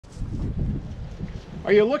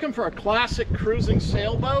Are you looking for a classic cruising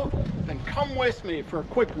sailboat? Then come with me for a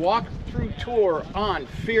quick walk-through tour on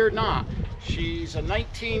Fear Not. She's a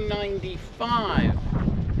 1995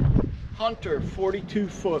 Hunter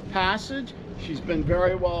 42-foot Passage. She's been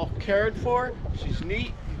very well cared for. She's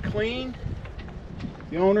neat and clean.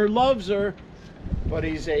 The owner loves her, but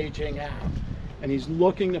he's aging out. And he's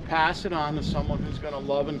looking to pass it on to someone who's going to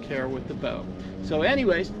love and care with the boat. So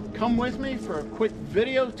anyways, come with me for a quick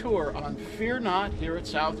video tour on Fear Not here at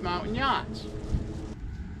South Mountain Yachts.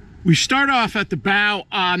 We start off at the bow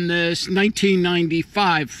on this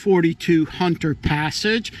 1995 42 Hunter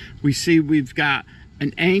Passage. We see we've got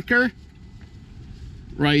an anchor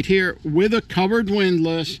right here with a covered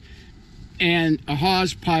windlass and a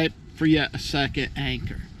hawse pipe for yet a second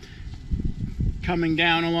anchor. Coming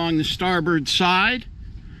down along the starboard side,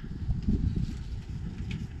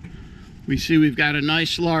 we see we've got a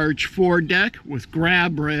nice large foredeck with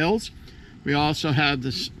grab rails. We also have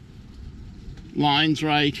this lines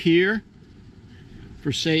right here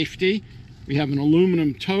for safety. We have an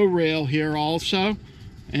aluminum tow rail here also,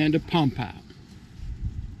 and a pump out.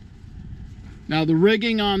 Now the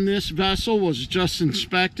rigging on this vessel was just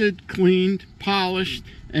inspected, cleaned, polished,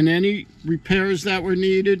 and any repairs that were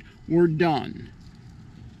needed were done.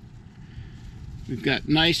 We've got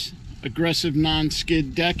nice aggressive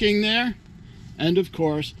non-skid decking there, and of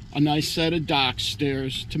course a nice set of dock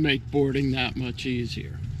stairs to make boarding that much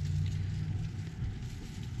easier.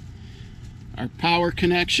 Our power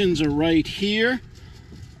connections are right here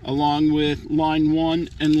along with line 1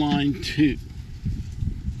 and line 2.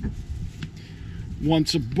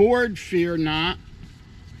 Once aboard Fear Not,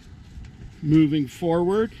 moving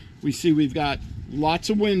forward, we see we've got lots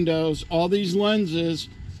of windows. All these lenses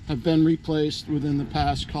have been replaced within the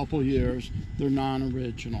past couple years. They're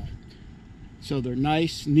non-original. So they're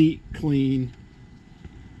nice, neat, clean,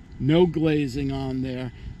 no glazing on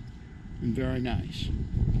there, and very nice.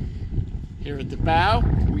 Here at the bow,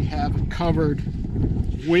 we have a covered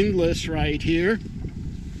windlass right here.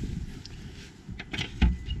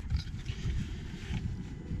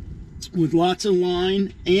 With lots of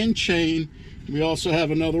line and chain. We also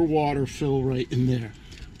have another water fill right in there.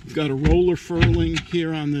 We've got a roller furling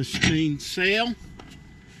here on this main sail.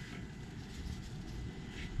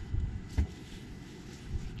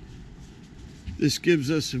 This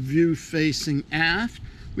gives us a view facing aft.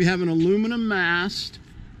 We have an aluminum mast.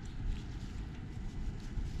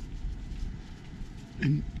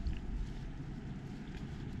 And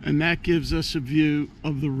that gives us a view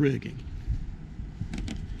of the rigging.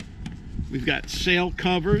 We've got sail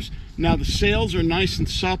covers. Now the sails are nice and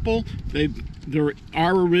supple. They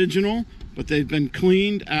are original, but they've been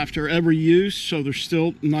cleaned after every use, so they're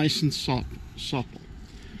still nice and supple.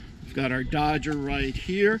 We've got our Dodger right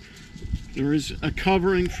here. There is a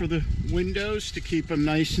covering for the windows to keep them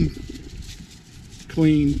nice and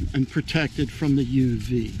clean and protected from the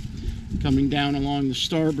UV. Coming down along the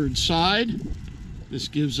starboard side, this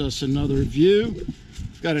gives us another view.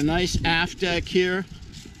 We've got a nice aft deck here.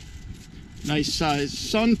 Nice size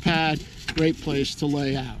sun pad, great place to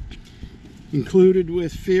lay out. Included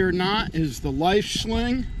with Fear Not is the life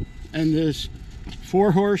sling and this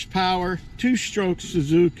 4 horsepower 2-stroke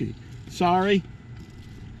Suzuki. Sorry,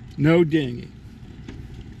 no dinghy.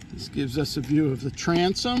 This gives us a view of the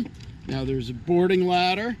transom. Now there's a boarding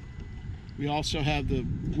ladder. We also have the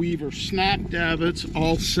Weaver snap davits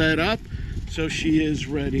all set up, so she is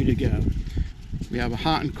ready to go. We have a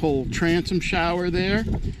hot and cold transom shower there.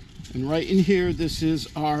 And right in here, this is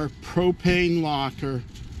our propane locker.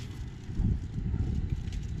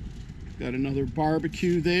 Got another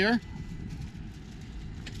barbecue there.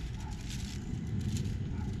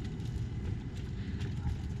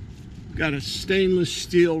 Got a stainless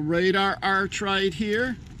steel radar arch right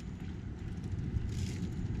here.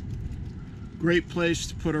 Great place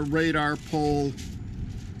to put a radar pole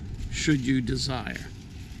should you desire.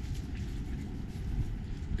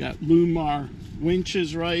 Got Lumar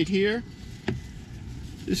winches right here.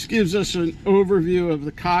 This gives us an overview of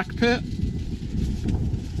the cockpit.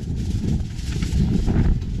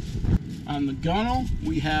 On the gunnel,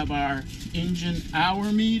 we have our engine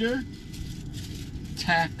hour meter,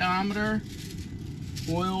 tachometer,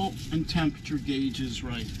 oil and temperature gauges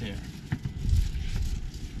right there.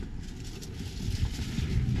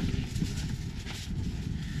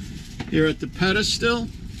 Here at the pedestal,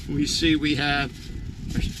 we see we have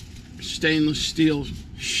a stainless steel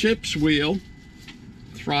ship's wheel,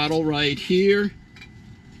 throttle right here,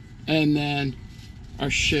 and then our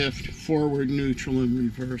shift forward, neutral, and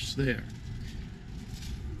reverse there.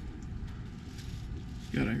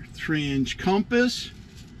 Got our 3-inch compass.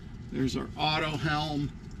 There's our auto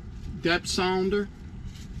helm depth sounder.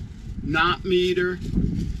 knot meter,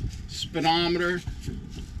 speedometer,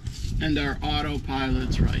 and our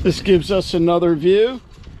autopilot's right. This gives us another view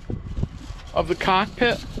of the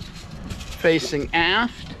cockpit facing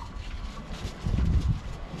aft.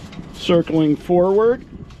 Circling forward,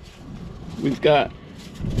 we've got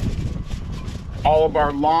all of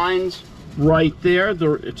our lines right there.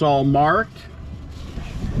 It's all marked.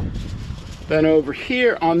 Then over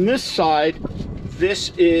here on this side, this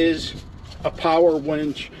is a power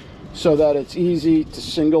winch so that it's easy to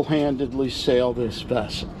single-handedly sail this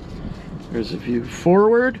vessel. There's a view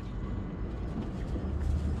forward.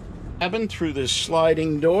 Cabin through this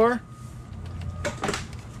sliding door.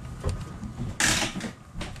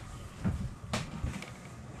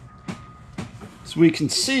 As we can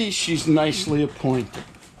see, she's nicely appointed.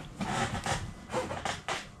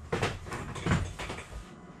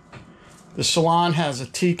 The salon has a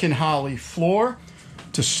teak and holly floor.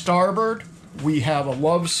 To starboard, we have a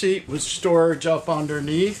love seat with storage up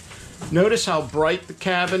underneath. Notice how bright the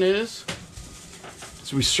cabin is.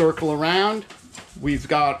 As we circle around, we've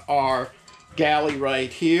got our galley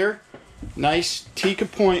right here. Nice teak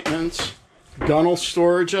appointments. Gunnel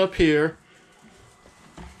storage up here.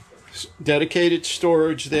 Dedicated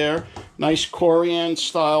storage there. Nice Corian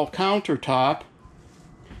style countertop.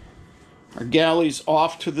 Our galley's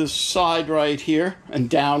off to the side right here and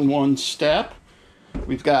down one step.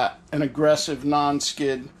 We've got an aggressive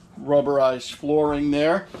non-skid rubberized flooring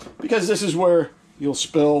there because this is where you'll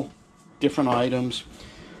spill different items.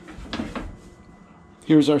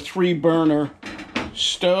 Here's our 3-burner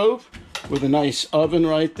stove with a nice oven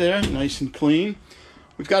right there, nice and clean.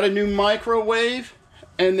 We've got a new microwave,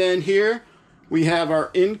 and then here we have our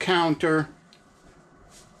in-counter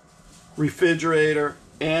refrigerator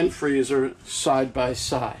and freezer side by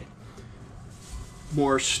side.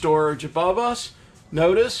 More storage above us.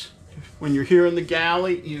 Notice when you're here in the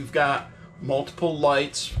galley, you've got multiple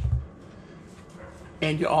lights,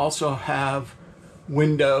 and you also have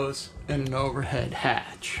windows and an overhead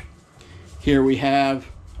hatch. Here we have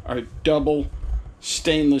our double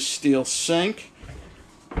stainless steel sink.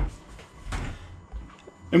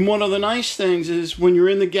 And one of the nice things is when you're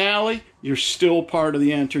in the galley, you're still part of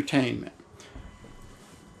the entertainment.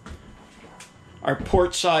 Our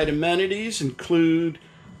port side amenities include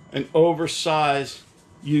an oversized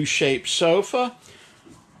U-shaped sofa.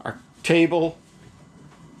 Our table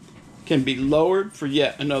can be lowered for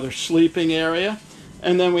yet another sleeping area.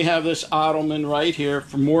 And then we have this ottoman right here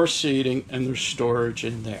for more seating, and there's storage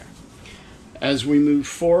in there. As we move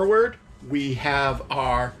forward, we have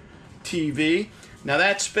our TV. Now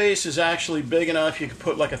that space is actually big enough you could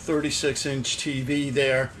put like a 36-inch TV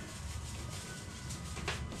there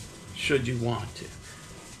should you want to.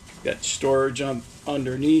 Got storage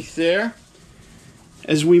underneath there.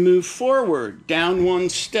 As we move forward down one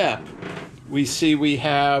step, we see we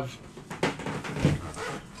have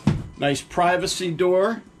nice privacy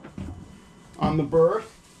door on the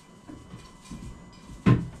berth.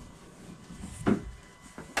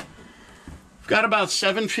 Got about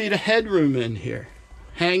 7 feet of headroom in here.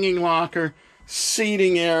 Hanging locker,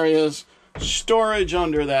 seating areas, storage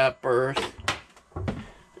under that berth.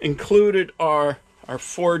 Included are our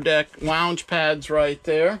foredeck lounge pads right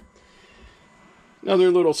there. Another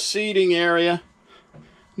little seating area.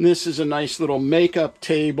 And this is a nice little makeup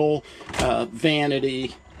table,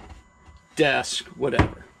 vanity, desk,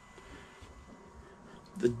 whatever.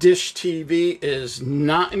 The dish TV is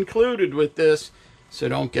not included with this, so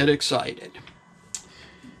don't get excited.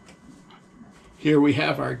 Here we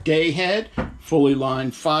have our day head, fully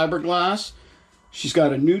lined fiberglass. She's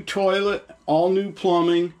got a new toilet, all new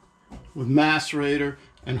plumbing with macerator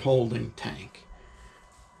and holding tank.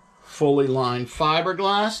 Fully lined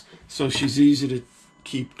fiberglass, so she's easy to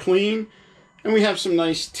keep clean. And we have some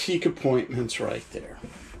nice teak appointments right there.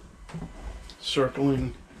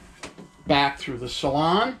 Circling back through the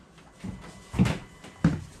salon.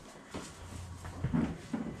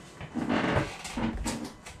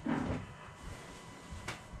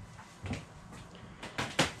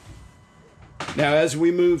 Now as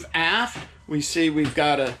we move aft, we see we've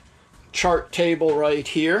got a chart table right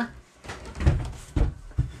here.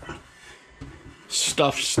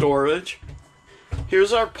 Stuff storage.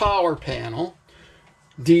 Here's our power panel.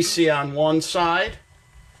 DC on one side,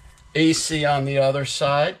 AC on the other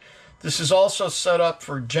side. This is also set up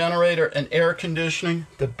for generator and air conditioning.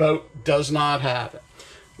 The boat does not have it.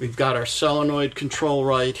 We've got our solenoid control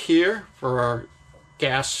right here for our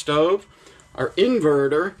gas stove. Our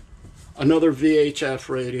inverter, another VHF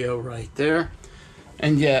radio right there,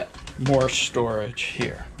 and yet more storage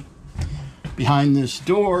here. Behind this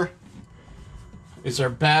door is our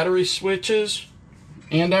battery switches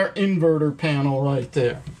and our inverter panel right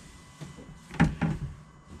there.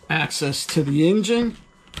 Access to the engine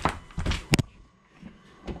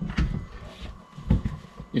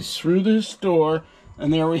is through this door,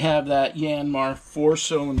 and there we have that Yanmar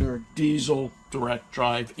 4-cylinder diesel direct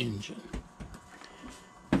drive engine.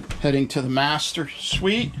 Heading to the master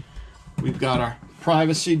suite, we've got our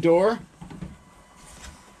privacy door.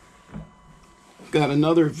 Got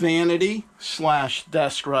another vanity /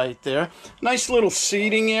 desk right there. Nice little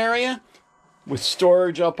seating area with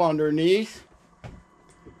storage up underneath.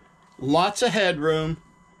 Lots of headroom.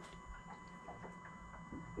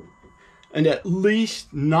 And at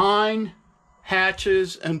least 9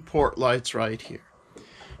 hatches and port lights right here.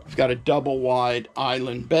 We've got a double wide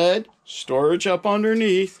island bed, storage up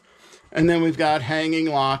underneath, and then we've got hanging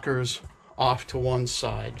lockers off to one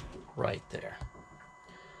side right there.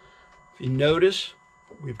 If you notice,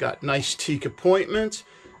 we've got nice teak appointments.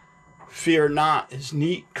 Fear not, is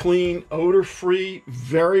neat, clean, odor-free,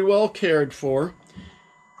 very well cared for,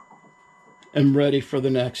 and ready for the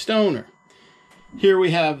next owner. Here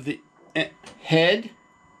we have the head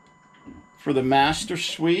for the master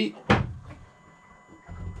suite.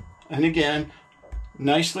 And again,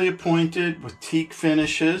 nicely appointed with teak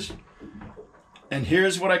finishes. And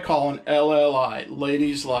here's what I call an LLI.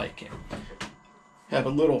 Ladies like it. Have a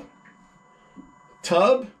little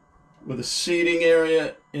tub with a seating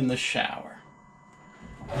area in the shower.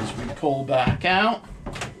 As we pull back out,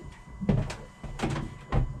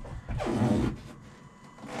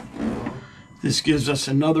 this gives us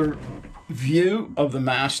another view of the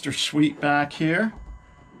master suite back here.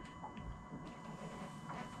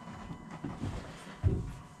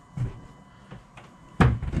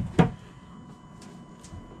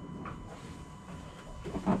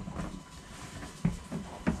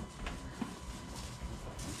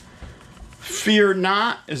 Fear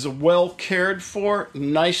not is a well cared for,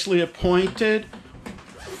 nicely appointed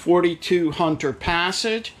 42 Hunter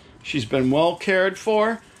Passage. She's been well cared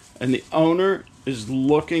for, and the owner is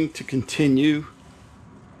looking to continue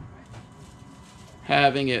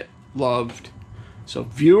having it loved. So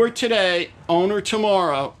viewer today, owner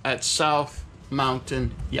tomorrow at South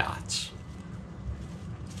Mountain Yachts.